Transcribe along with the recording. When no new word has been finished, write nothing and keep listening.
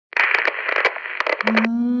Hey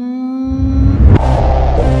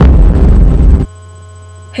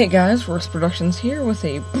guys, Works Productions here with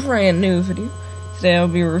a brand new video. Today I'll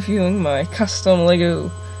be reviewing my custom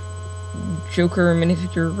LEGO Joker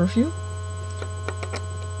minifigure review.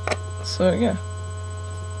 So yeah.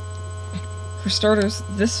 For starters,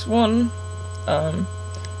 this one,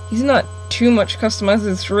 he's not too much customized,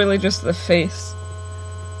 it's really just the face.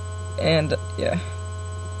 And yeah.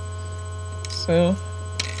 So,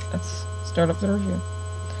 let's start up the review.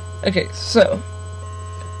 Okay, so,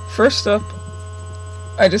 first up,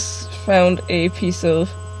 I just found a piece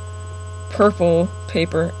of purple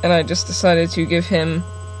paper, and I just decided to give him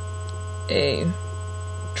a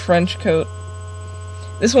trench coat.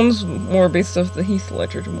 This one's more based off the Heath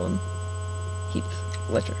Ledger one. Heath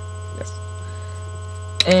Ledger, yes.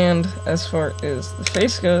 And as far as the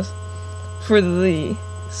face goes, for the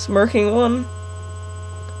smirking one,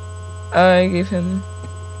 I gave him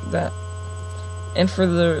that. And for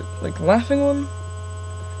the, laughing one,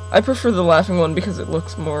 I prefer the laughing one because it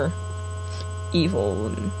looks more evil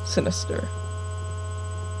and sinister.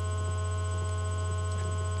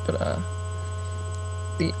 But,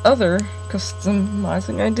 the other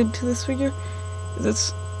customizing I did to this figure is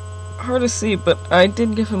it's hard to see, but I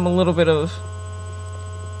did give him a little bit of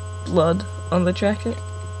blood on the jacket.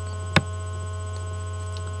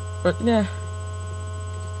 But, yeah.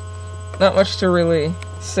 Not much to really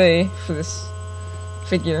say for this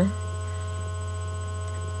figure.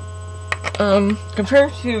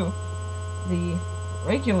 Compared to the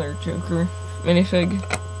regular Joker minifig,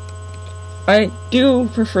 I do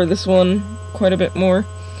prefer this one quite a bit more,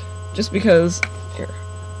 just because,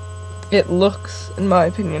 it looks, in my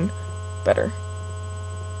opinion, better.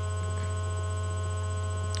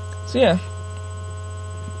 So yeah,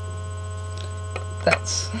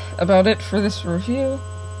 that's about it for this review,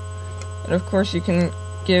 and of course you can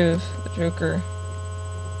give the Joker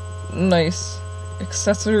nice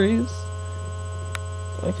accessories,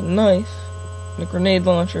 like a knife and a grenade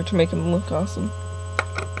launcher to make him look awesome.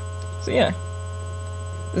 So yeah,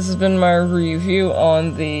 this has been my review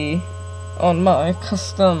on my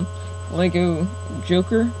custom LEGO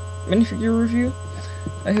Joker minifigure review.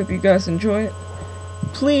 I hope you guys enjoy it.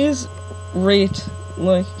 Please rate,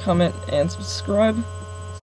 like, comment, and subscribe.